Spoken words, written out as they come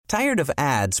Tired of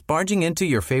ads barging into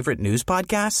your favorite news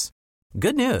podcasts?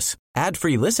 Good news.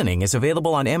 Ad-free listening is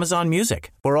available on Amazon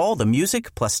Music for all the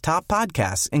music plus top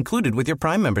podcasts included with your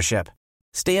Prime membership.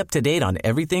 Stay up to date on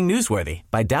everything newsworthy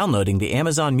by downloading the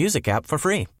Amazon Music app for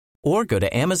free or go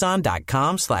to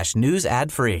amazon.com/news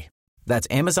ad free. That's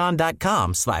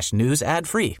amazon.com/news ad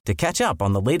free to catch up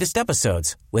on the latest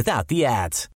episodes without the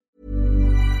ads.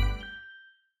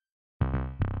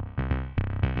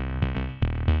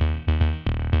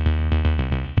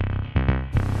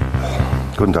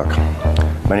 Guten Tag.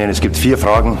 Meine Herren, es gibt 4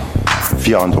 Fragen,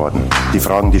 4 Antworten. Die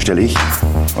Fragen, die stelle ich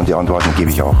und die Antworten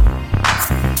gebe ich auch.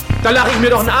 Da lache ich mir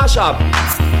doch einen Arsch ab.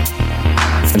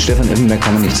 An Stefan Effenberg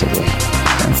kann man nichts vorwerfen.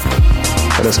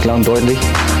 Ja. War das klar und deutlich?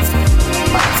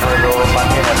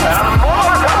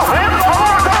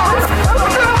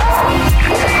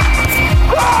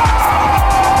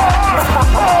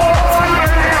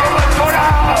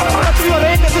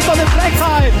 Das ist doch eine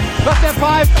Frechheit, was der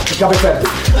pfeift. Ich habe fertig.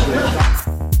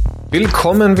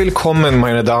 Välkommen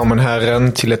mina damer och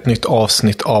herren till ett nytt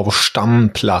avsnitt av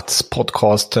Stamplats,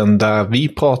 podcasten där vi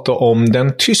pratar om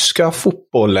den tyska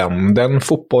fotbollen. Den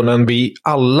fotbollen vi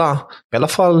alla, i alla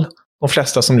fall de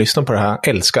flesta som lyssnar på det här,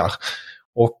 älskar.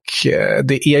 Och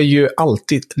det är ju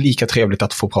alltid lika trevligt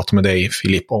att få prata med dig,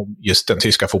 Filip, om just den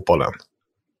tyska fotbollen.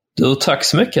 Du, tack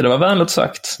så mycket. Det var vänligt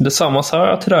sagt. Detsamma säger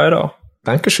jag till dig idag.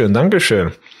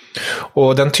 Dankeschön.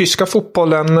 Och den tyska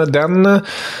fotbollen, den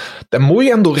mår ju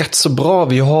ändå rätt så bra.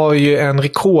 Vi har ju en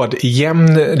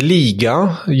rekordjämn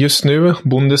liga just nu.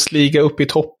 Bundesliga uppe i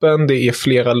toppen. Det är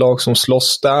flera lag som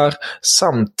slåss där.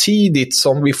 Samtidigt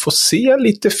som vi får se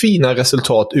lite fina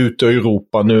resultat ute i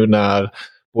Europa nu när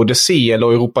både CL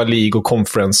och Europa League och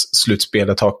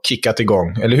Conference-slutspelet har kickat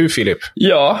igång. Eller hur, Filip?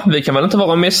 Ja, vi kan väl inte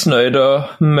vara missnöjda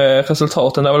med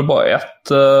resultaten. Det är väl bara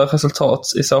ett resultat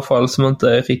i så fall som inte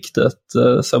är riktigt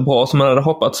så bra som man hade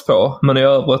hoppats på. Men i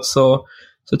övrigt så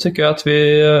tycker jag att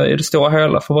vi i det stora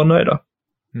hela får vara nöjda.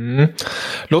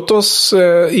 Låt oss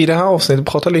i det här avsnittet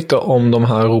prata lite om de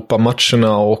här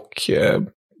Europamatcherna och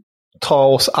ta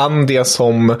oss an det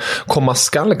som komma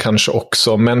skall kanske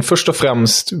också. Men först och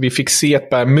främst, vi fick se att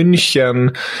Bayern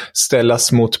München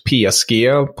ställas mot PSG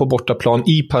på bortaplan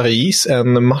i Paris.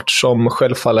 En match som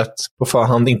självfallet på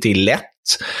förhand inte är lätt.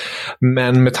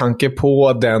 Men med tanke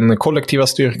på den kollektiva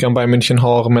styrkan Bayern München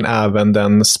har, men även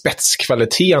den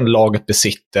spetskvaliteten laget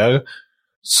besitter,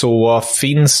 så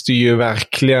finns det ju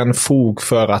verkligen fog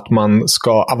för att man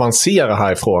ska avancera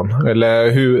härifrån.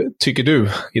 Eller hur tycker du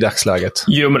i dagsläget?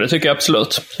 Jo, men det tycker jag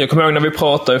absolut. Jag kommer ihåg när vi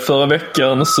pratade förra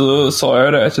veckan så sa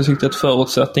jag det, att jag tyckte att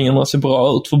förutsättningarna ser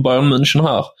bra ut för Bayern München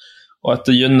här. Och att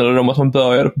det gynnade dem att man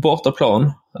började på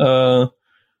bortaplan.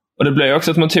 Och det blev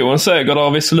också att man tog en seger där,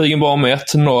 visserligen bara med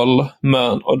 1-0,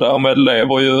 men, och därmed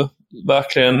lever ju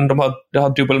verkligen det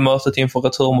här dubbelmötet inför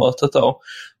returmötet då.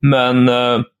 Men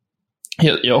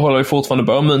jag håller ju fortfarande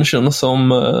Bayern München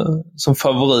som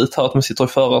favorit här, att man sitter i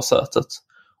förarsätet.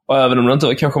 Och även om det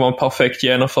inte kanske var en perfekt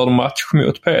genomförd match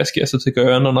mot PSG, så tycker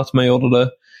jag ändå att man gjorde det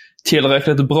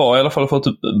tillräckligt bra, i alla fall för att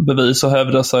bevisa och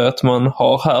hävda sig att man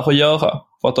har här att göra.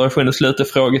 För att det har funnits lite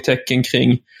frågetecken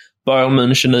kring Bayern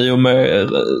München i och med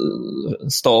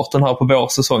starten här på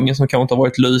vårsäsongen som kanske inte har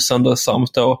varit lysande,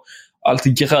 samt då allt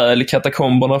gräl i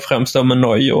katakomberna, främst då med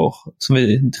Neuer som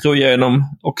vi drog igenom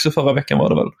också förra veckan var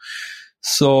det väl.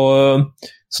 Så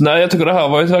nej, jag tycker det här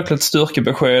var ett verkligt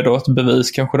styrkebesked och ett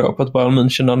bevis kanske då på att Bayern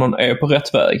München någon är på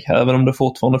rätt väg, även om det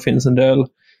fortfarande finns en del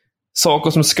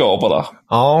saker som skaver där.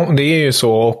 Ja, det är ju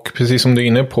så, och precis som du är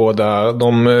inne på där,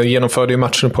 de genomförde ju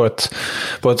matchen på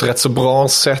ett rätt så bra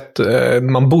sätt.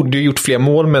 Man borde ju gjort fler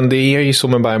mål, men det är ju så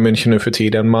med Bayern München nu för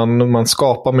tiden. Man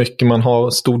skapar mycket, man har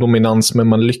stor dominans, men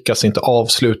man lyckas inte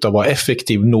avsluta, vara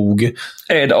effektiv nog.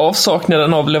 Är det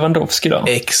avsaknaden av Lewandowski då?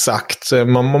 Exakt,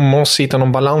 man måste hitta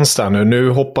någon balans där nu. Nu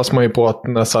hoppas man ju på att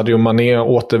när Sadio Mané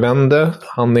återvänder,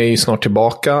 han är ju snart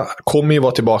tillbaka, kommer ju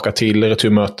vara tillbaka till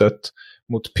returmötet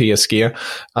mot PSG,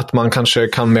 att man kanske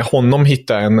kan med honom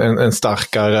hitta en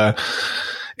starkare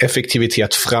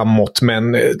effektivitet framåt.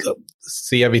 Men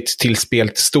ser vi till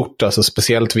spelet stort, alltså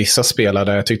speciellt vissa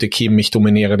spelare, jag tyckte Kimmich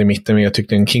dominerade i mitten, men jag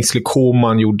tyckte en Kingsley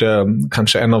Coman gjorde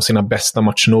kanske en av sina bästa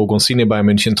matcher någonsin i Bayern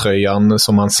München-tröjan,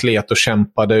 som han slet och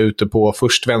kämpade ute på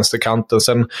först vänsterkanten,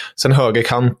 sen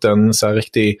högerkanten, så här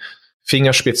riktigt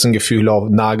fingerspitzengefühl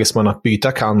av Nagelsmann att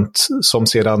byta kant, som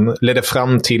sedan ledde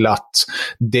fram till att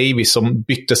Davies, som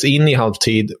byttes in i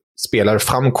halvtid, spelade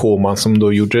fram Koman, som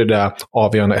då gjorde det där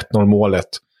avgörande 1-0 målet.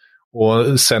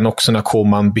 Och sen också när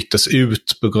Koman byttes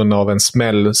ut på grund av en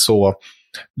smäll, så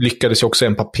lyckades ju också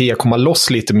Mbappé komma loss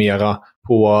lite mera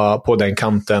på den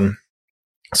kanten.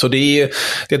 Så det är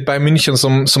ett Bayern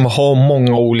München som har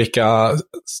många olika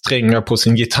strängar på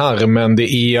sin gitarr, men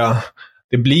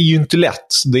det blir ju inte lätt.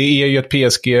 Det är ju ett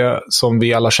PSG som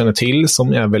vi alla känner till,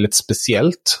 som är väldigt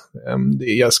speciellt.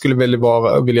 Jag skulle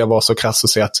vilja vara så krass och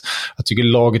säga att jag tycker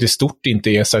laget i stort inte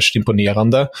är särskilt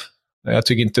imponerande. Jag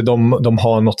tycker inte de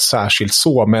har något särskilt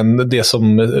så, men det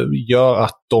som gör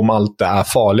att de alltid är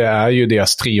farliga är ju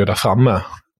deras trio där framme.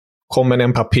 Kommer en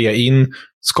Mbappé in,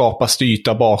 skapar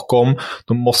yta bakom,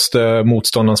 då måste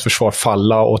motståndarens försvar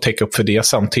falla och täcka upp för det,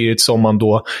 samtidigt som man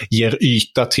då ger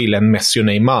yta till en Messi och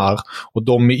Neymar. Och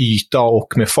de med yta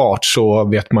och med fart, så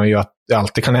vet man ju att det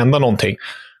alltid kan hända någonting.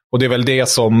 Och det är väl det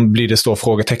som blir det stora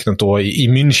frågetecknet då i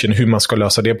München, hur man ska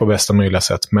lösa det på bästa möjliga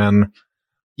sätt. Men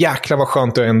jäklar vad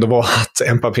skönt det ändå var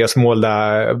att Mbappés mål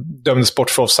där dömdes bort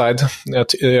för offside.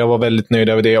 Jag var väldigt nöjd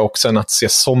över det, och sen att se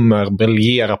Sommer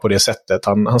briljera på det sättet.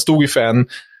 Han stod ju för en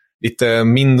lite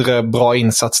mindre bra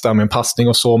insats där med en passning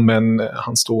och så, men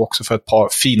han stod också för ett par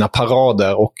fina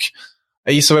parader, och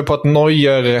jag gissar väl på att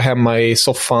Neuer hemma i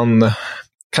soffan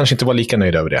kanske inte var lika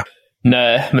nöjd över det.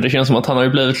 Nej, men det känns som att han har ju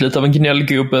blivit lite av en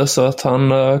gnällgubbe, så att han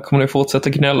kommer att fortsätta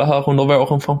gnälla här under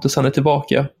våren fram tills han är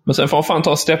tillbaka. Men sen får han fan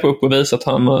ta step upp och visa att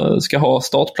han ska ha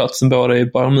startplatsen både i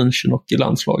Bayern München och i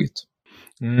landslaget.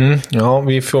 Ja,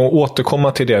 vi får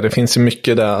återkomma till det. Det finns ju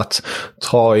mycket där att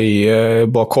ta i.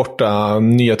 Bara korta,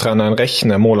 nya tränaren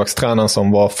Rechner, målvaktstränaren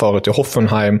som var förut i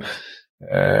Hoffenheim.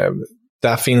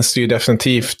 Där finns det ju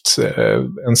definitivt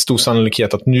en stor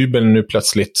sannolikhet att Nübel nu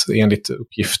plötsligt, enligt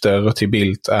uppgifter till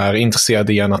Bild, är intresserad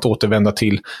igen att återvända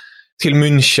till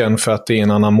München för att det är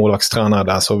en annan målvaktstränare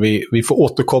där. Så vi får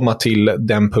återkomma till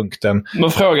den punkten.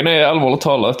 Men frågan är allvarligt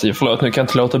talat, förlåt, nu kan jag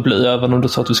inte låta bli även om du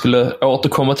sa att vi skulle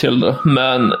återkomma till det.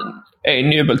 Men är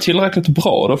Nübel tillräckligt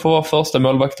bra då för att vara första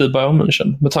målvakt i Bayern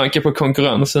München? Med tanke på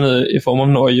konkurrensen i form av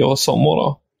Neuer och Sommer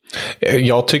då?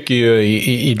 Jag tycker ju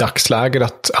i dagsläget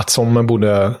att Sommer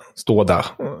borde stå där.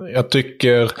 Jag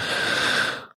tycker,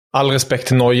 all respekt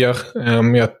till Neuer,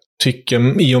 jag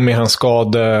tycker i och med hans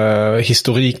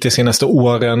skadehistorik de senaste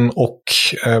åren och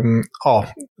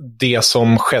det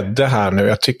som skedde här nu,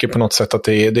 jag tycker på något sätt att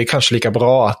det är kanske lika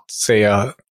bra att säga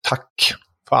tack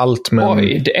för allt. Men...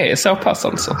 Oj, det är så pass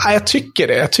alltså? Ja, jag tycker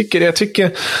det.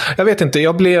 Jag vet inte,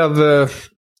 jag blev...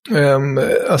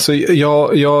 alltså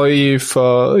jag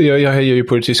hejar ju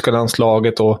på det tyska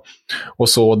landslaget och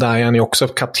så, där är han ju också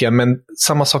kapten, men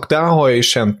samma sak där har jag ju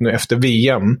känt nu efter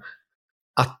VM,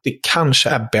 att det kanske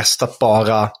är bäst att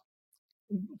bara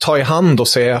ta i hand och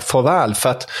säga farväl, för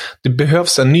att det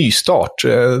behövs en ny start.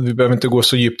 Vi behöver inte gå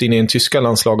så djupt in i den tyska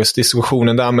landslagets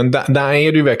diskussionen där, men där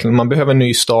är det ju verkligen, man behöver en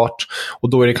ny start, och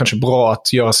då är det kanske bra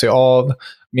att göra sig av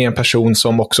med en person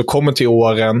som också kommer till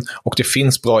åren, och det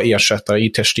finns bra ersättare i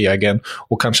Ter Stegen,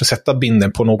 och kanske sätta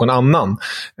binden på någon annan.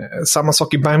 Samma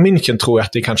sak i Bayern München, tror jag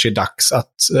att det kanske är dags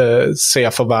att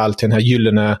säga farväl till den här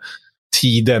gyllene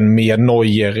tiden med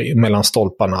Neuer mellan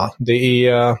stolparna. Det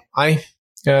är,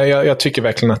 jag tycker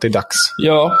verkligen att det är dags.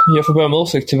 Ja, jag får börja med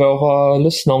ursäkt till våra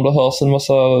lyssnare om det hörs en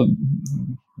massa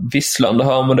visslande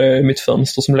här, men det är mitt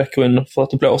fönster som läcker in för att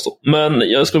det blåser. Men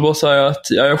jag skulle bara säga att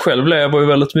jag själv lever ju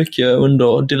väldigt mycket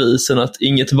under devisen att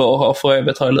inget varar för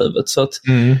evigt här i livet. Så att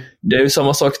det är ju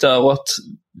samma sak där, och att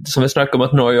som vi snackar om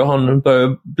att Neuer, han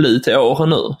börjar bli till åren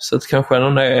nu. Så att kanske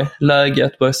han är läge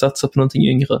att börja satsa på någonting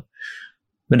yngre.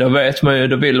 Men då vet man ju,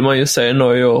 då vill man ju se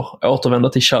Neuer återvända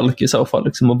till Schalke i så fall.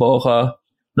 Liksom, och bara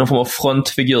någon form av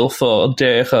frontfigur för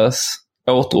deras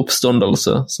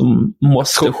återuppståndelse som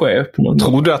måste ske på någon.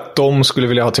 Tror du att de skulle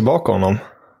vilja ha tillbaka honom?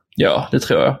 Ja, det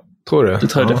tror jag. Tror du? Det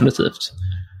tror jag definitivt.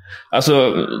 Alltså,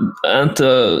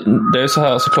 det är så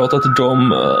här såklart att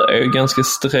de är ganska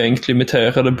strängt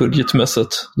limiterade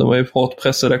budgetmässigt. De är ju hårt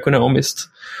pressade ekonomiskt.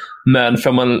 Men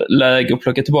får man läge att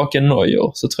plocka tillbaka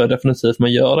Neuer, så tror jag definitivt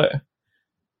man gör det.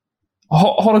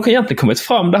 Har det egentligen kommit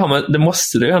fram det här med, det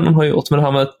måste det ju ändå ha gjort, med det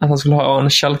här med att han skulle ha en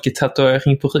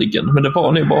Schalke-tatuering på ryggen. Men det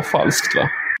var nog bara falskt, va?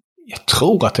 Jag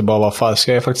tror att det bara var falskt.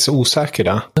 Jag är faktiskt osäker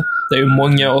där. Det är ju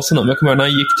många år sedan. Jag kommer ihåg när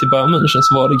han gick till Bayern München,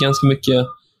 så var det ganska mycket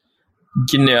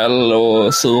gnäll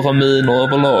och sura miner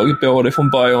överlag, både från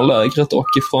Bayern-lägret och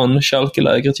från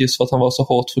Schalke-lägret, just för att han var så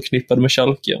hårt förknippad med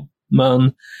Schalke.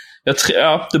 Men jag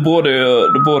tror,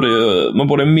 man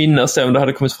borde minnas det om det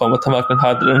hade kommit fram att han verkligen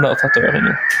hade den där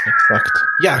tatueringen. Exakt.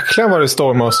 Jäklar vad det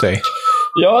stormar hos dig.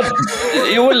 Ja,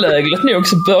 olägligt nog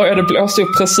så började det blåsa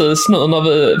upp precis nu när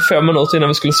vi 5 minuter innan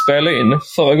vi skulle spela in.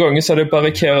 Förra gången så hade jag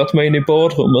barrikerat mig in i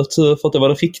badrummet för att det var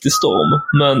en riktig storm.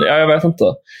 Men ja, jag vet inte.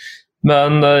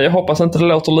 Men jag hoppas inte det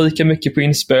låter lika mycket på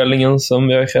inspelningen som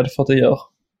jag är rädd för att det gör.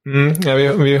 Ja,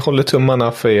 vi håller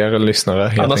tummarna för er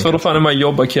lyssnare. Annars får du fan med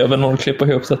jobba, Kevin, när du klipper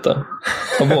ihop detta.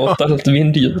 Ta bort allt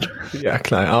vindljud.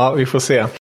 Jäklar, ja, vi får se.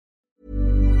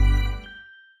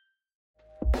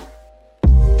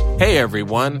 Hey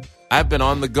everyone, I've been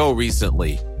on the go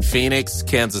recently. Phoenix,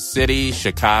 Kansas City,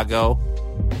 Chicago.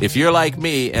 If you're like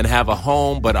me and have a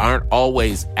home but aren't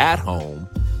always at home,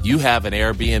 you have an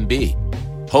Airbnb.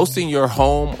 Hosting your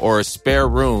home or a spare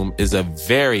room is a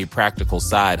very practical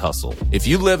side hustle. If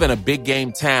you live in a big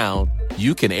game town,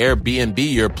 you can Airbnb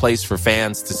your place for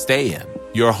fans to stay in.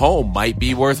 Your home might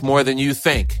be worth more than you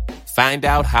think. Find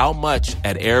out how much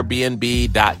at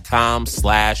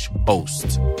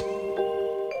airbnb.com/host.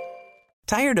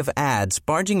 Tired of ads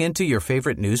barging into your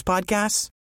favorite news podcasts?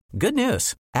 Good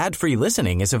news. Ad-free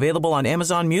listening is available on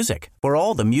Amazon Music for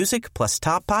all the music plus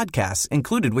top podcasts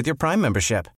included with your Prime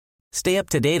membership. Stay up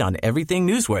to date on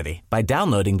everything newsworthy by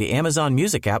downloading the Amazon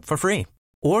Music app for free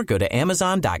or go to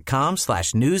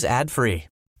amazon.com/news ad free.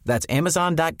 That's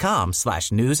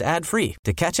amazon.com/news ad free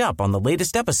to catch up on the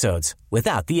latest episodes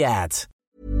without the ads.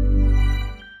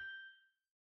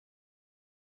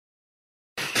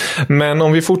 Men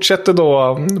om vi fortsätter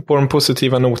då på de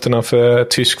positiva noterna för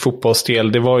tysk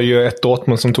fotbollsdel. Det var ju ett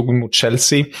Dortmund som tog emot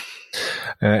Chelsea.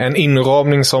 En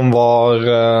inramning som var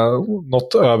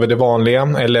något över det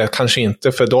vanliga, eller kanske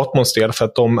inte för Dortmunds del, för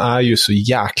att de är ju så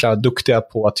jäkla duktiga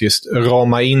på att just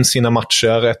rama in sina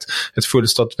matcher. Ett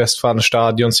fullstort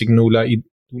Westfalenstadion, Signora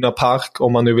Iduna Park,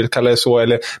 om man nu vill kalla det så,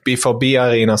 eller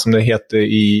BVB-arena som det heter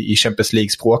i Champions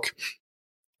League-språk.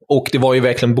 Och det var ju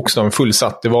verkligen bokstaven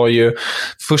fullsatt. Det var ju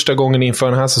första gången inför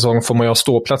den här säsongen får man ju ha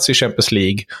ståplats i Champions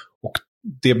League. Och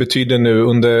det betyder nu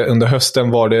under hösten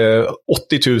var det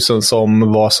 80 000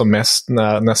 som var som mest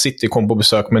när City kom på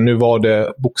besök. Men nu var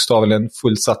det bokstavligen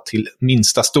fullsatt till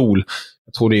minsta stol.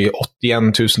 Jag tror det är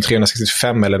 81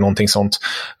 365 eller någonting sånt.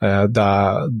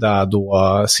 Där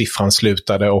då siffran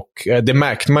slutade. Och det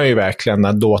märkte man ju verkligen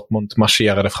när Dortmund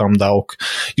marscherade fram där och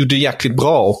gjorde jäkligt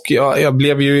bra. Och jag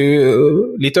blev ju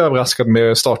lite överraskad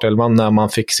med startelvan när man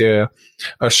fick se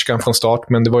Özcan från start.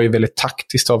 Men det var ju väldigt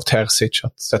taktiskt av Terzic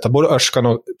att sätta både Özcan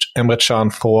och Emre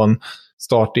Can från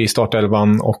start i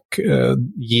startelvan och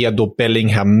ge då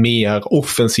Bellingham mer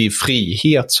offensiv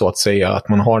frihet så att säga. Att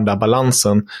man har den där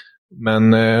balansen.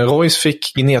 Men Royce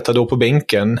fick gneta då på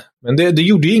bänken. Men det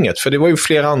gjorde ju inget, för det var ju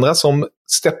flera andra som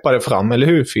steppade fram, eller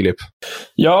hur Filip?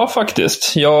 Ja,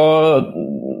 faktiskt. Jag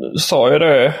sa ju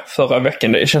det förra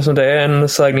veckan. Det känns som det är en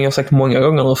sägning jag sagt många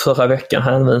gånger nu. Förra veckan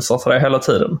hänvisar till det hela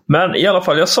tiden. Men i alla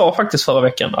fall, jag sa faktiskt förra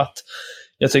veckan att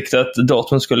jag tyckte att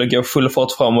Dortmund skulle gå full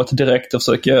fart framåt direkt och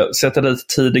försöka sätta dit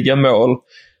tidiga mål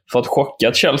för att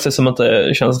chocka Chelsea som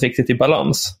inte känns riktigt i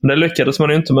balans. Men det lyckades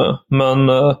man inte med. Men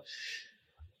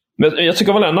jag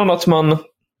tycker väl ändå att man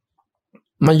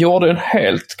gjorde en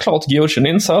helt klart godkänd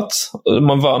insats.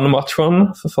 Man vann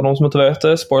matchen, för de som inte vet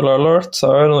det. Spoiler alert,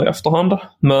 så är det i efterhand.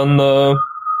 Men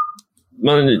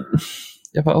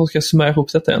hur ska jag summera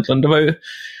ihop detta egentligen?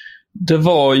 Det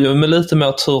var ju med lite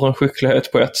mer tur än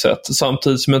skicklighet på ett sätt.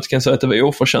 Samtidigt som jag inte kan säga att det var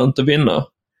oförtjänt att vinna.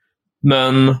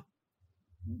 Men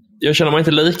jag känner mig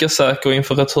inte lika säker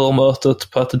inför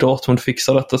returmötet på att Dortmund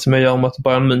fixar detta som jag gör med att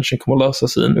Bayern München kommer lösa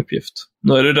sin uppgift.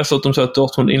 Nu är det dessutom så att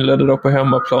Dortmund inledde då på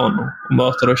hemmaplan och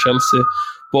möter då Chelsea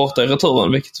borta i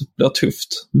returen, vilket blir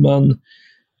tufft. Men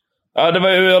ja, det var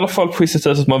ju i alla fall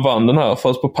positivt att man vann den här, för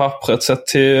att på pappret sett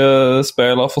till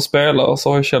spelare för spelare så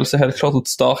har ju Chelsea helt klart ett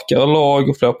starkare lag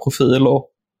och fler profiler.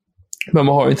 Men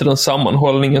man har ju inte den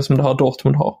sammanhållningen som det här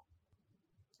Dortmund har.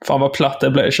 Fan vad platt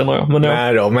det blev, känner jag. Men, ja.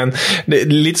 Nej då, men det är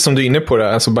lite som du är inne på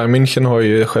det. Alltså Bayern München har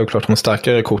ju självklart de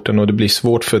starkare korten och det blir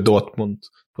svårt för Dortmund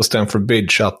på Stamford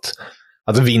Bridge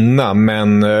att vinna.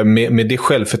 Men med det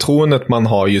självförtroendet man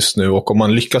har just nu och om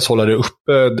man lyckas hålla det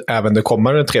uppe även de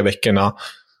kommande 3 veckorna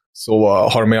så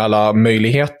har de ju alla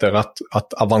möjligheter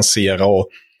att avancera. Och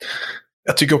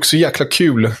jag tycker också jäkla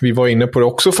kul, vi var inne på det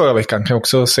också förra veckan, kan jag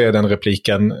också säga den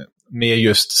repliken, med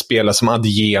just spelare som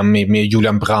Adeyemi, med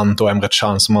Julian Brandt och Emre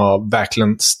Can som har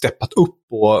verkligen steppat upp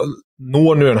och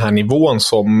når nu den här nivån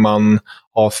som man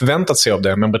har förväntat sig av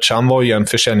det. Men Emre Can var ju en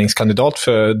försäljningskandidat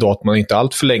för Dortmund inte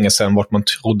allt för länge sedan, vart man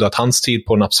trodde att hans tid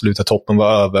på den absoluta toppen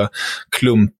var över.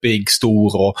 Klumpig,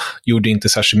 stor och gjorde inte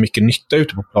särskilt mycket nytta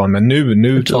ute på plan. Men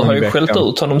nu du har ju skällt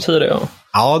ut honom tidigare.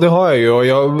 Ja, det har jag ju. Och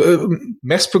jag,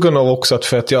 mest på grund av också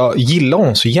för att jag gillar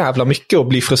honom så jävla mycket och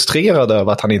blir frustrerad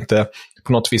över att han inte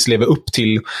på något vis lever upp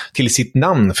till sitt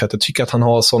namn, för att jag tycker att han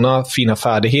har såna fina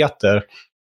färdigheter.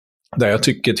 Där jag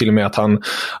tycker till och med att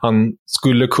han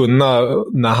skulle kunna,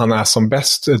 när han är som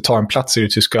bäst, ta en plats i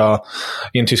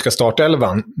den tyska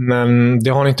startelvan. Men det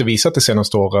har han inte visat de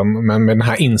senaste åren. Men med den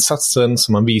här insatsen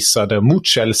som han visade mot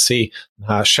Chelsea, den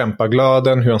här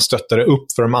kämpaglöden, hur han stöttade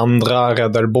upp för de andra,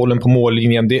 räddade bollen på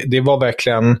mållinjen, det var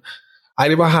verkligen... Nej,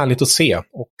 det var härligt att se.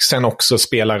 Och sen också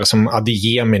spelare som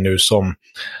Adeyemi nu som...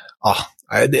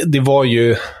 det var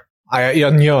ju...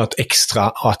 Jag njöt extra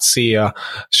att se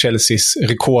Chelseas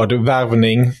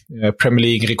rekordvärvning, Premier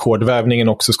League-rekordvärvningen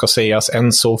också ska sägas.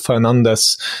 Enzo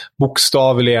Fernandes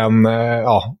bokstavligen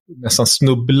nästan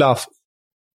snubbla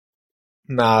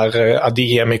när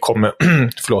Adeyemi kommer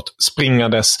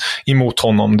springades emot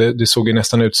honom. Det såg ju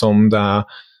nästan ut som där,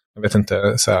 jag vet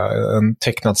inte, så här, en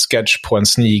tecknad sketch på en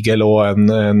snigel och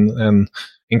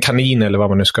en kanin eller vad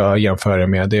man nu ska jämföra det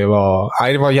med. Det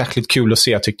var jäkligt kul att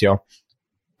se, tyckte jag.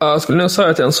 Jag skulle nog säga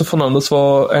att Enzo Fernandes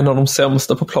var en av de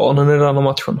sämsta på planen i den här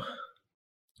matchen.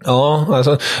 Ja,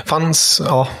 alltså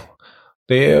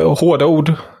det är hårda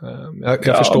ord.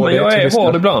 Jag förstår men det. Jag är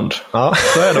hård ibland. Ja.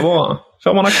 Så är det bara.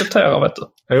 Får man acceptera, vet du.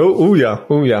 Jo,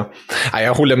 ja. Nej,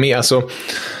 jag håller med. Alltså,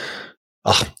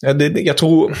 jag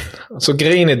tror, alltså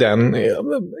grejen är den,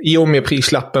 i och med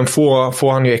prislappen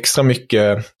får han ju extra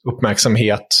mycket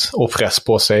uppmärksamhet och press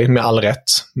på sig, med all rätt.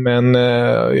 Men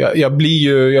jag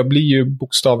blir ju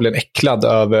bokstavligen äcklad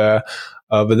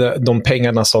över de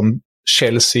pengarna som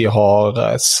Chelsea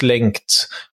har slängt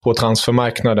på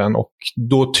transfermarknaden, och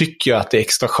då tycker jag att det är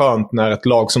extra skönt när ett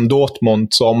lag som Dortmund,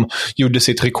 som gjorde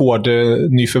sitt rekord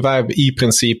nyförvärv i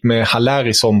princip med Haller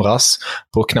i somras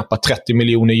på knappt 30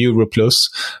 miljoner euro plus,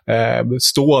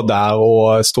 står där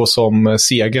och står som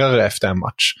segrare efter en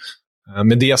match.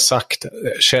 Med det sagt,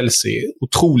 Chelsea,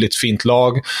 otroligt fint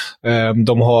lag.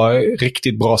 De har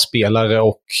riktigt bra spelare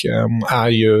och är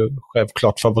ju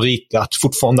självklart favoriter att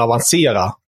fortfarande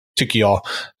avancera, tycker jag.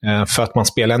 För att man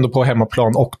spelar ändå på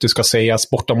hemmaplan, och det ska sägas,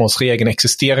 bortamålsregeln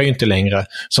existerar ju inte längre.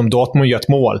 Som Dortmund gör ett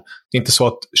mål. Det är inte så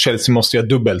att Chelsea måste göra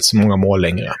dubbelt så många mål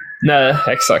längre. Nej,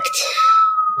 exakt.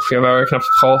 Jag vågar knappt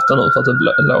prata nu för att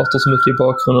det låter så mycket i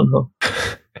bakgrunden.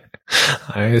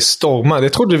 Nej, storma. Det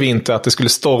trodde vi inte, att det skulle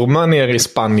storma nere i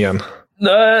Spanien.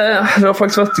 Nej, det har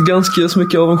faktiskt varit ganska så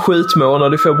mycket av en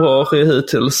skitmånad i februari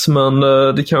hittills, men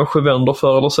det kanske vänder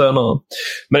förr eller senare.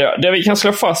 Men ja, det vi kan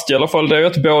slå fast i alla fall, det är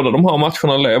att båda de här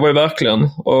matcherna lever ju verkligen,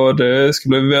 och det ska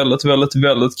bli väldigt, väldigt,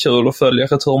 väldigt kul att följa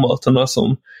returmötena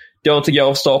som jag inte går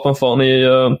av stapeln förrän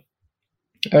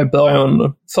i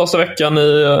början, första veckan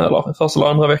eller första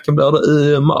eller andra veckan blir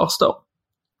det i mars då.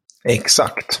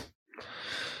 Exakt.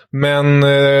 Men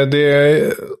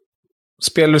det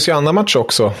spelades ju andra matcher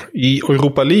också i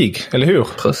Europa League, eller hur?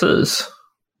 Precis.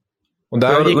 Och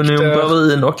där gick Union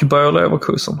Berlin och Bayer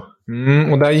Leverkusen.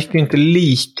 Och där gick det inte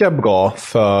lika bra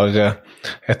för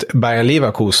ett Bayer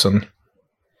Leverkusen.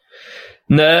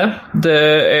 Nej,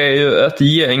 det är ju ett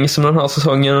gäng som den här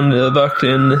säsongen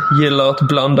verkligen gillar att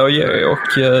blanda och ge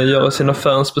och göra sina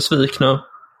fans besvikna.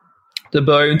 Det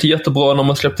börjar ju inte jättebra när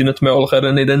man släppte in ett mål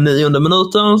redan i den 9:e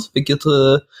minuten, vilket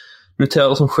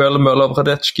noteras som självmål av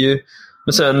Radetzky.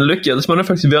 Men sen lyckades man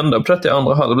faktiskt vända på det i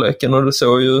andra halvleken, och det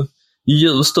såg ju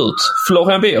ljust ut.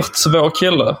 Florian Wirtz, vår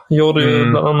kille, gjorde ju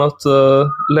bland annat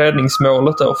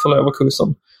ledningsmålet då för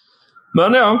Leverkusen.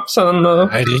 Men ja, sen...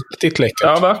 riktigt läckert.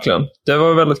 Ja, verkligen. Det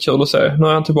var väldigt kul att se. Nu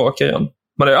är han tillbaka igen.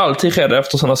 Man är alltid rädd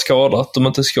efter sådana skador att de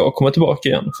inte ska komma tillbaka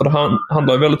igen. För det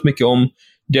handlar ju väldigt mycket om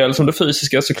dels om det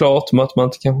fysiska såklart, med att man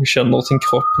inte kanske känner sin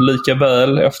kropp lika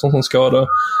väl efter en sån skada.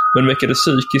 Men mycket det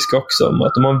psykiska också, med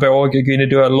att om man vågar gå in i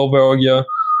dueller, vågar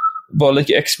vara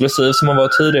lika explosiv som man var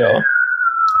tidigare.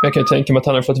 Jag kan ju tänka mig att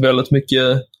han har fått väldigt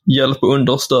mycket hjälp och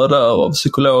understöd där av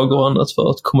psykologer och annat för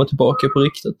att komma tillbaka på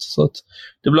riktigt. Så att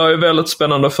det blir ju väldigt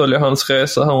spännande att följa hans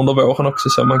resa här under våren också,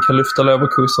 så man kan lyfta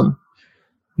Leverkusen.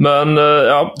 Men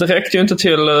ja, det räckte ju inte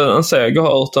till en seger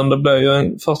här, utan det blev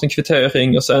ju först en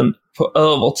kvittering och sen på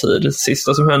övertid, det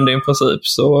sista som hände i princip,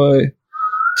 så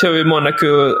tog ju Monaco,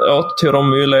 återtog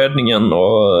de ju ledningen,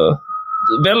 och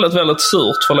väldigt, väldigt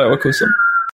surt för Leverkusen.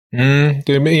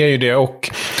 Det är ju det, och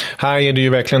här är det ju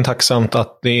verkligen tacksamt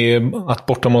att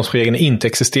bortamålsregeln inte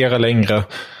existerar längre.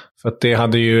 För att det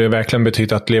hade ju verkligen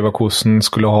betytt att Leverkusen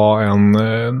skulle ha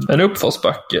en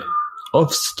uppförsbacke av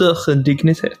större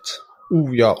dignitet.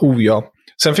 Oh ja.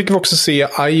 Sen fick vi också se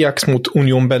Ajax mot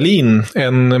Union Berlin.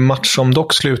 En match som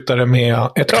dock slutade med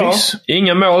ett kryss. Ja,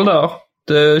 inga mål där.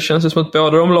 Det känns som att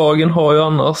båda de lagen har ju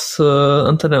annars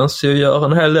en tendens till att göra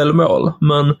en hel del mål.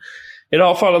 Men i det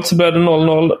här fallet så blev det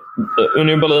 0-0.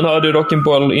 Union Berlin hade ju dock en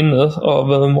boll inne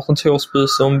av Morten Thorsby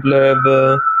som blev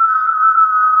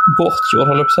bortgjord,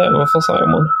 håller jag på att säga. Vad fan säger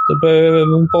man? Det blev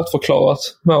bortförklarat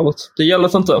målet. Det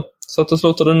gällde inte. Så att det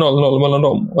slutade 0-0 mellan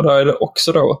dem. Och där är det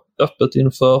också då öppet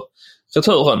inför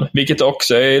returen. Vilket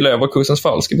också är i Leverkusens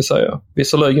fall, ska vi säga.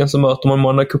 Visserligen så möter man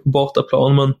Monaco på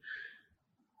bortaplan, men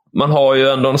man har ju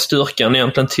ändå en styrkan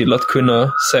egentligen till att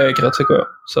kunna segra, tycker jag.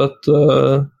 Så att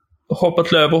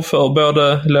hoppet lever för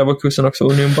både Leverkusen och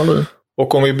Union Berlin.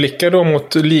 Och om vi blickar då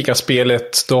mot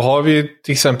ligaspelet, då har vi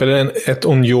till exempel ett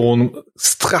Union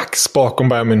strax bakom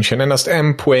Bayern München. Endast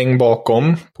 1 poäng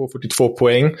bakom på 42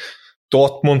 poäng.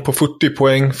 Dortmund på 40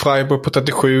 poäng, Freiburg på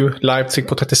 37, Leipzig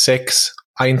på 36,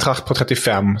 Eintracht på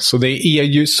 35. Så det är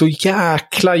ju så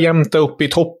jäkla jämnt upp i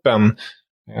toppen.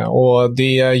 Och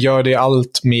det gör det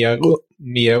allt mer och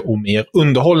mer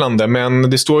underhållande. Men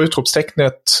det står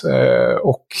utropstecknet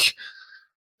och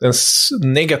den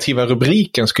negativa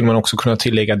rubriken skulle man också kunna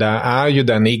tillägga där är ju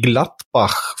den i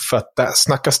Gladbach. För att där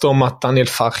snackas det om att Daniel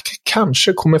Fark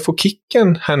kanske kommer få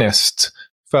kicken härnäst.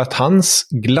 För att hans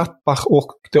Gladbach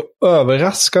åkte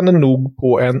överraskande nog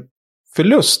på en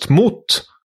förlust mot...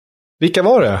 Vilka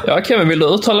var det? Ja, Kevin, vill du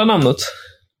uttala namnet?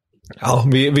 Ja,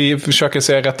 vi försöker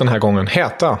säga rätt den här gången.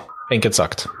 Heta, enkelt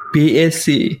sagt. BSC.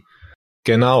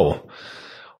 Genau.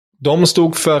 De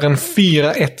stod för en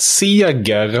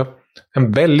 4-1-seger.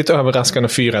 En väldigt överraskande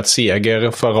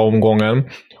 4-1-seger förra omgången.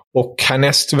 Och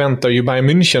härnäst väntar ju Bayern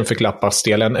München för Gladbachs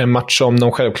del. En match som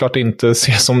de självklart inte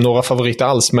ser som några favoriter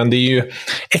alls. Men det är ju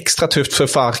extra tufft för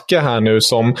Farke här nu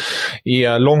som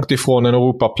är långt ifrån en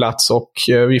Europaplats. Och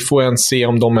vi får ens se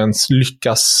om de ens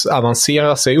lyckas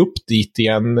avancera sig upp dit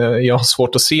igen. Jag har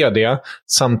svårt att se det.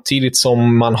 Samtidigt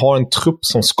som man har en trupp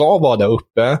som ska vara där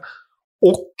uppe.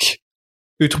 Och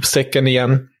utropstecken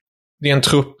igen. Det är en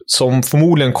trupp som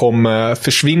förmodligen kommer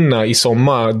försvinna i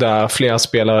sommar där flera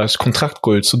spelares kontrakt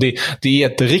går ut. Så det är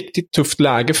ett riktigt tufft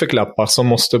läge för Gladbach som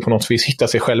måste på något vis hitta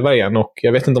sig själva igen. Och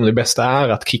jag vet inte om det bästa är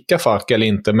att kicka Fark eller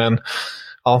inte. Men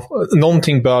ja,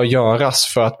 någonting bör göras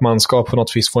för att man ska på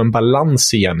något vis få en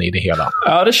balans igen i det hela.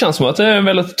 Ja, det känns som att det är en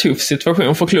väldigt tuff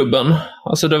situation för klubben.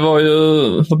 Alltså det var ju,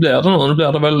 vad blev det nu? Det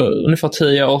blev det väl ungefär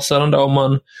 10 år sedan då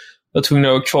man var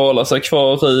tvungen att kvala sig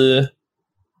kvar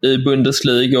i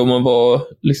Bundesliga och man var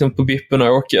liksom på vippen att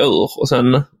åka ur. Och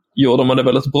sen gjorde man det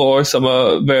väldigt bra i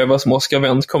samma veva som Oscar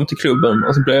Wendt kom till klubben.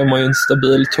 Och så blev man ju en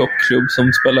stabil toppklubb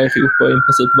som spelar i Europa i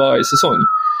princip varje säsong.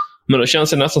 Men det känns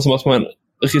det nästan som att man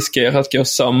riskerar att gå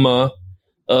samma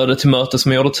öde till möte som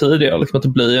man gjorde tidigare. Liksom att det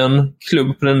blir en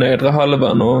klubb på den nedre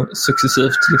halvan och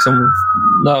successivt liksom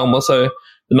närmar sig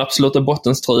den absoluta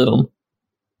bottenstriden.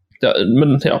 Ja,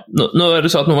 men ja, nu är det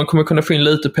så att man kommer kunna få in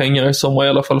lite pengar i sommar i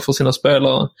alla fall för sina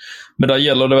spelare. Men där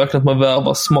gäller det verkligen att man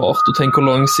värvar smart och tänker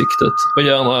långsiktigt. Och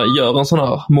gärna gör en sån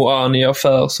här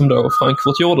Moani-affär som då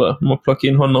Frankfurt gjorde. Man plockade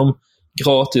in honom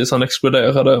gratis, han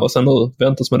exploderade och sen nu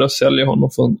väntas man då sälja honom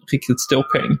för en riktigt stor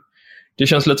peng. Det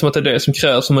känns lite som att det är det som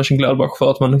krävs som Mönchengladbach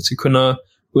för att man ska kunna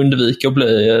undvika att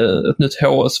bli ett nytt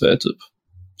HSV typ.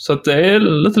 Så att det är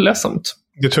lite ledsamt.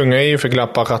 Det tunga är ju för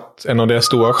Gladbach att en av deras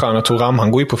stora stjärnor, Thuram,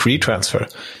 han går ju på free transfer.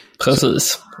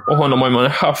 Precis. Och honom har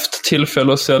man haft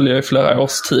tillfälle att sälja i flera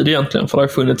års tid egentligen, för det har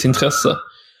funnits intresse.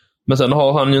 Men sen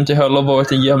har han ju inte heller varit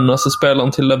den jämnaste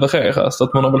spelaren till att leverera, så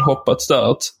att man har väl hoppats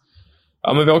där att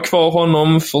ja, men vi har kvar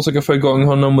honom, försöka få igång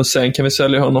honom och sen kan vi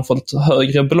sälja honom för ett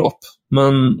högre belopp.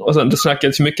 Men, och sen det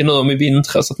snackades ju mycket nu om i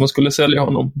vintras att man skulle sälja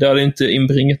honom. Det hade inte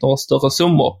inbringat några större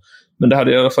summor. Men det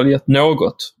hade i alla fall gett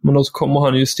något. Men då så kommer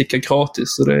han ju sticka gratis.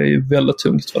 Så det är ju väldigt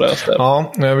tungt för deras del.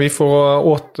 Ja, vi får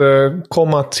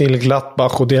återkomma till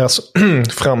Gladbach och deras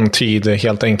framtid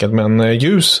helt enkelt. Men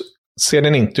ljus ser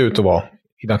den inte ut att vara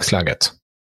i dagsläget.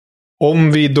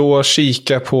 Om vi då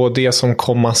kikar på det som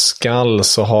komma skall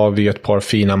så har vi ett par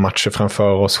fina matcher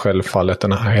framför oss självfallet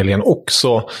den här helgen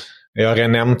också. Jag har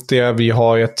redan nämnt det. Vi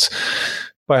har ett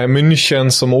Bayern München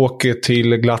som åker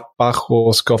till Gladbach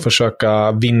och ska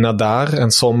försöka vinna där.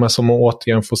 En sommar som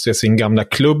återigen får se sin gamla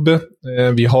klubb.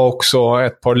 Vi har också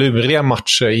ett par luriga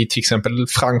matcher i till exempel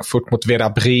Frankfurt mot Werder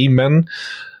Bremen.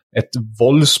 Ett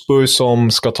Wolfsburg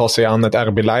som ska ta sig an ett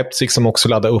RB Leipzig som också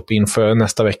laddar upp inför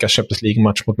nästa veckas Champions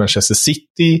League-match mot Manchester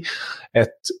City.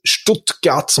 Ett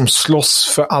Stuttgart som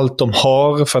slåss för allt de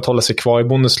har för att hålla sig kvar i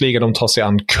Bundesliga. De tar sig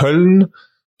an Köln.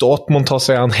 Dortmund tar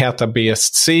sig an Hertha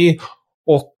BSC.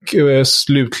 Och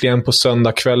slutligen på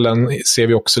söndagskvällen ser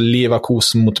vi också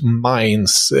Leverkusen mot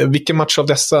Mainz. Vilken match av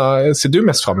dessa ser du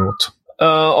mest fram emot?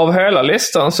 Av hela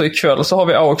listan så ikväll så har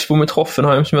vi Augsburg mot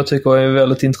Hoffenheim som jag tycker är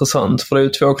väldigt intressant. För det är ju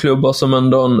två klubbar som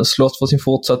ändå slåss för sin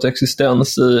fortsatta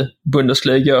existens i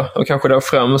Bundesliga. Och kanske då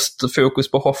främst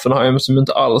fokus på Hoffenheim som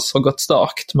inte alls har gått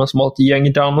starkt. Men som har ett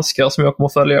gäng danskar som jag kommer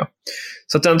att följa.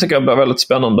 Så den tycker jag blir väldigt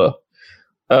spännande.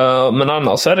 Men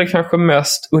annars är det kanske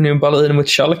mest Union Berlin mot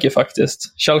Schalke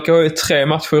faktiskt. Schalke har ju 3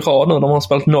 matcher i rad nu. De har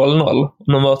spelat 0-0.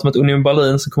 Och de möter med Union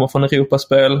Berlin som kommer från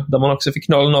Europaspel där man också fick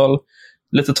 0-0.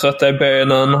 Lite trötta i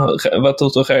benen, varit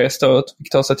ute och rest och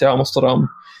fick ta sig till Amsterdam.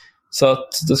 Så att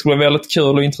det skulle bli väldigt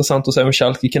kul och intressant att se om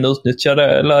Schalke kan utnyttja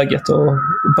det läget och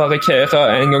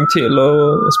barrikera en gång till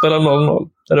och spela 0-0.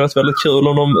 Det hade varit väldigt kul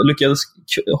om de lyckades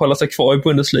hålla sig kvar i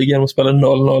Bundesliga genom att spela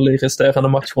 0-0 i resterande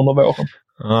matcher under våren.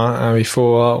 Ja, vi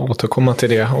får återkomma till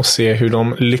det och se hur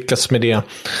de lyckas med det.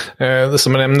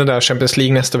 Som jag nämnde där, Champions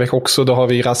League nästa vecka också. Då har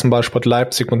vi Rasenballsport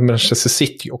Leipzig mot Manchester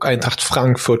City och Eintracht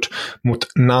Frankfurt mot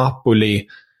Napoli.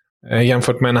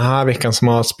 Jämfört med den här veckan som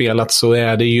har spelat så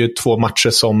är det ju 2 matcher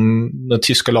som de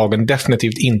tyska lagen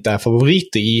definitivt inte är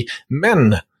favoriter i.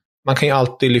 Men man kan ju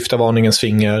alltid lyfta varningens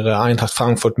finger. Eintracht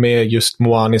Frankfurt med just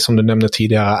Moani som du nämnde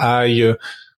tidigare är ju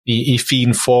i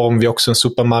fin form. Vi har också en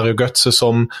Super Mario Götze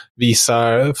som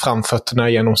visar framfötterna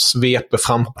genom sveper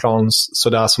fram på plan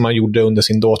sådär som han gjorde under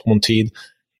sin Dortmund-tid.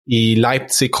 I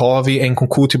Leipzig har vi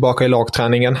Nkunku tillbaka i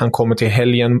lagträningen. Han kommer till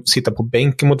helgen sitta på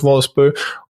bänken mot Wolfsburg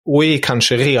och är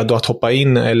kanske redo att hoppa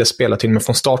in eller spela till med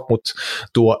från start mot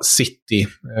då City.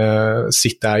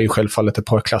 City är ju självfallet ett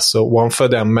par klasser ovanför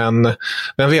dem, men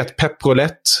vem vet, Pep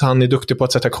Roulette, han är duktig på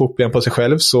att sätta krokben på sig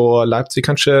själv, så Leipzig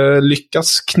kanske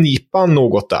lyckas knipa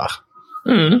något där.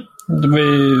 Vi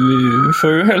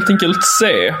får ju helt enkelt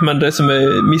se, men det som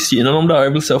är missgynnande om det är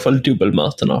väl i så fall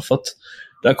dubbelmötena, för att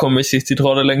där kommer City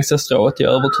dra det längsta strået,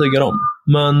 jag är övertygad om.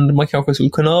 Men man kanske skulle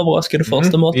kunna överraska det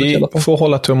första mötet. Vi får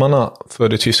hålla tummarna för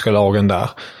de tyska lagen där.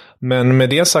 Men med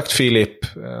det sagt, Filip,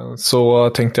 så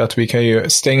tänkte jag att vi kan ju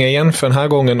stänga igen för den här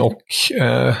gången och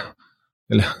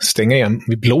eller stänga igen,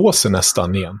 vi blåser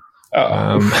nästan igen.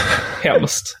 Ja,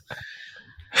 hemskt.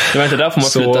 Det var inte därför man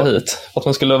flyttade hit, för att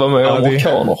man skulle vara med om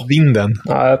orkaner. Vinden.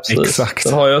 Ja, absolut. Exakt.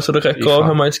 Den har jag så det räcker av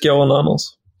hemma i Skåne annars.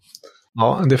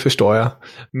 Ja, det förstår jag.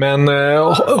 Men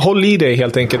håll i dig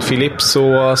helt enkelt, Filip,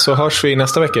 så hörs vi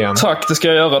nästa vecka igen. Tack, det ska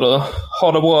jag göra då.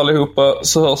 Ha det bra allihopa,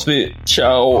 så hörs vi.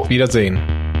 Ciao. Wiedersehen.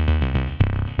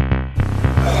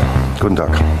 Guten Tag.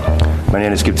 Meine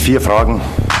Herren, es gibt 4 Fragen,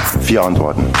 4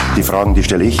 Antworten. Die Fragen, die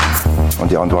stelle ich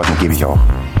und die Antworten gebe ich auch.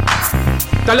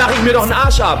 Da lache ich mir doch einen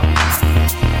Arsch ab.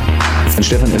 An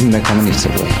Stefan Effenberg kann man nicht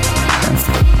zerbrechen.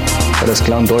 Ja. War das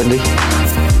klar und deutlich?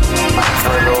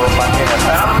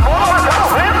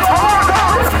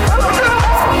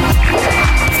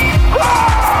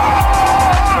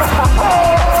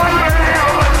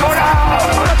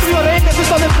 Das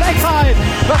ist doch eine Frechheit.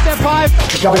 Was der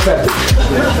pfeift. Ich glaube, ich fertig.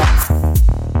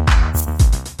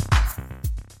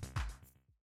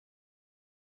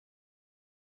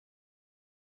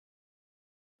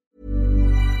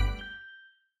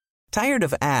 Tired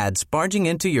of ads barging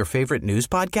into your favorite news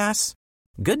podcasts?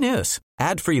 Good news.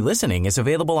 Ad-free listening is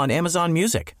available on Amazon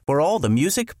Music for all the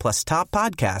music plus top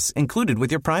podcasts included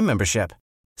with your Prime membership.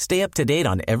 Stay up to date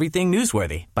on everything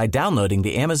newsworthy by downloading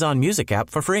the Amazon Music app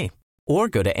for free or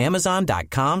go to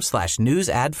amazon.com/news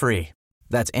ad free.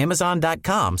 That's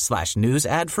amazon.com/news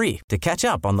ad free to catch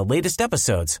up on the latest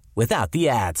episodes without the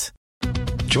ads.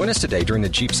 Join us today during the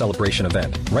Jeep Celebration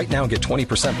event. Right now, get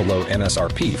 20% below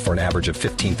MSRP for an average of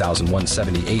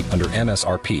 $15,178 under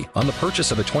MSRP on the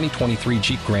purchase of a 2023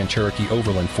 Jeep Grand Cherokee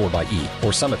Overland 4xE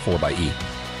or Summit 4xE.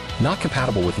 Not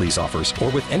compatible with lease offers or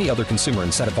with any other consumer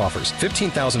incentive offers.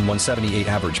 $15,178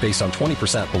 average based on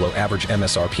 20% below average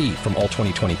MSRP from all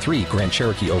 2023 Grand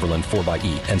Cherokee Overland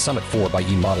 4xE and Summit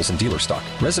 4xE models in dealer stock.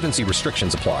 Residency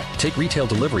restrictions apply. Take retail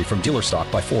delivery from dealer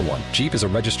stock by 4/1. Jeep is a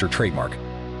registered trademark.